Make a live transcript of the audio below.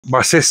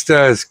My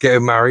sister's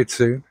getting married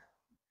soon.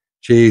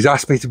 She's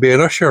asked me to be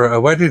an usher at her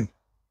wedding.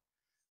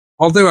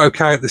 I'll do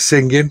okay at the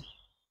singing.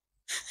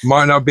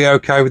 Might not be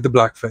okay with the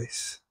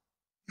blackface.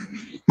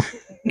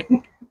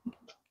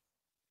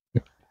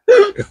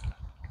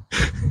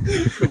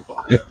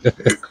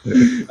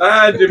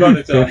 And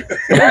demonetized.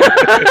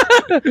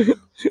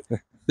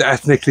 The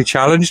ethnically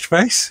challenged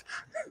face.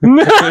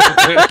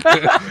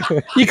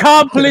 You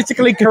can't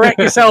politically correct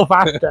yourself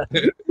after.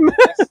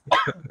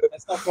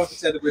 Let's not try to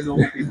say that we're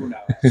normal people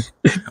now.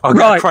 I'll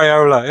get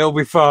Crayola, it'll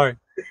be fine.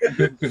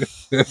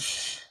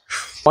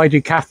 Why do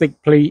Catholic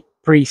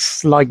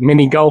priests like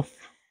mini golf?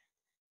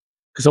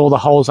 Because all the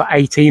holes are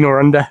 18 or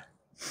under.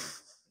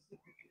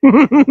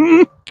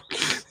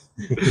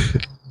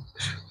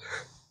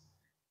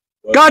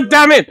 God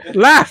damn it!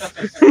 Laugh!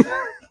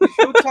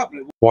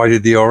 Why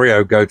did the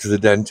Oreo go to the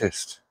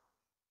dentist?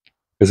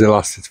 Because it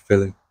lost its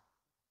filling.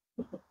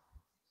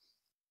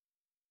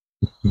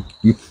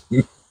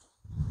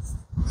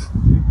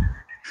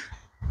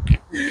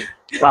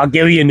 I'll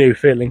give you a new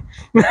feeling.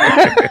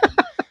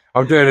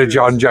 I'm doing a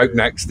John joke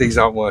next. These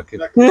aren't working.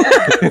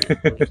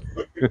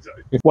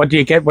 What do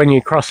you get when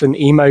you cross an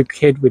emo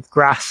kid with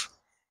grass?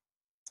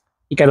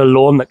 You get a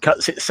lawn that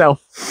cuts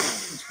itself.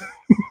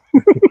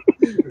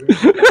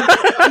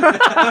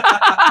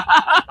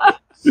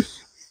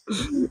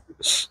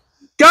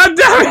 God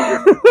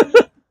damn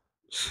it!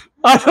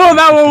 I thought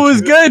that one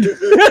was good.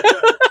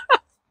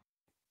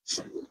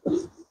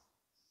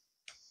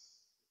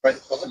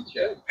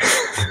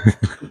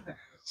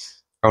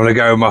 I'm going to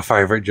go with my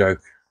favourite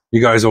joke.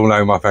 You guys all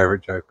know my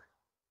favourite joke.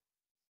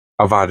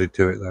 I've added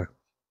to it though.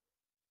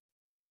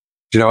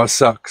 Do you know what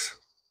sucks?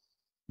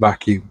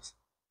 Vacuums.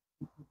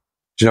 Do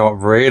you know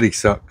what really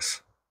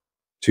sucks?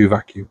 2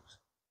 vacuums.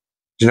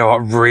 Do you know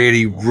what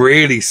really,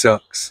 really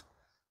sucks?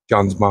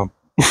 John's mum.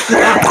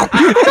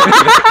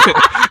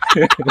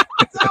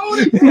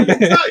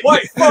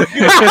 Wait, fuck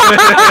you!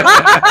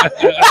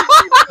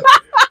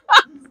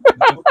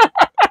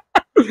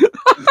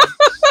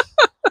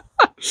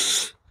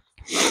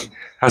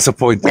 That's a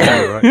point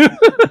there, right?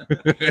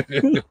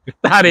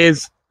 That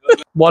is.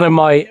 One of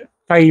my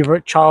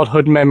favourite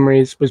childhood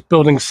memories was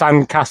building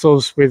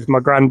sandcastles with my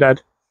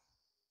granddad.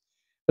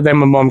 But then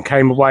my mum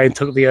came away and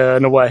took the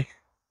urn away.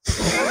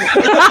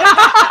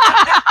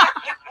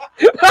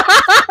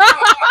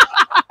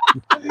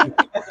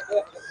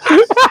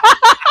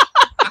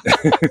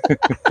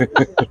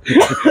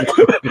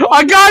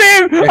 I got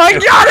him! I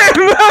got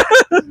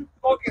him!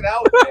 Fucking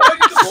hell,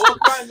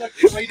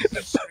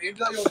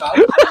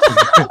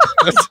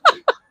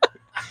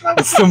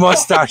 It's the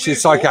mustache,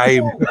 it's like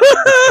aim.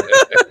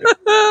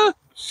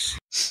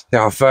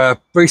 Yeah, I've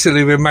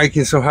recently been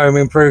making some home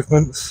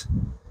improvements.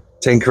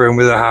 Tinkering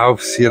with the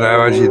house, you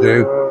know, as you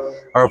do.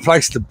 I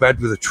replaced the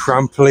bed with a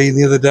trampoline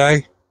the other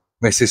day.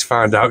 Mrs.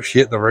 found out, she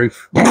hit the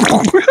roof.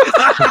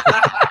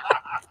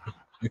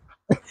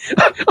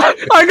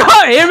 I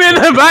got him in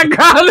the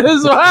background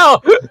as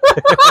well.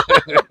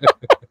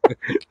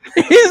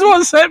 He's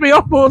what set me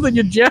off more than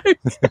your joke.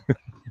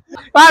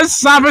 That's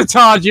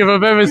sabotage if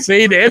I've ever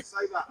seen it.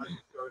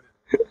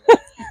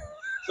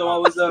 So I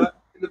was in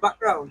the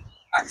background,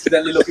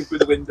 accidentally looking through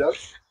the window.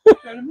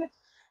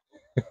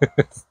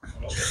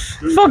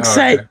 Fuck's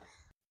sake.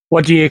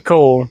 What do you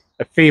call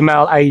a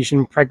female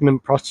Asian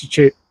pregnant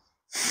prostitute?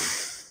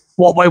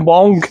 What way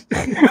wong?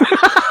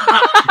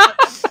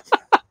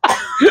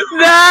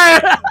 No!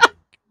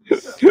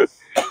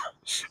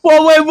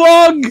 What way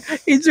wong?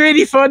 It's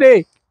really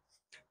funny.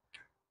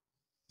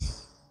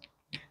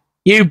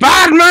 You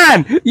bad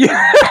man!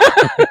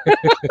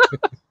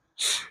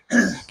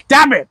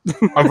 Damn it!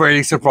 I'm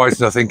really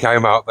surprised nothing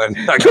came out then.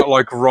 That got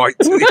like right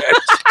to the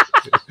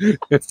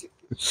edge.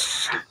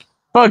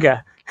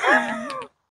 Bugger.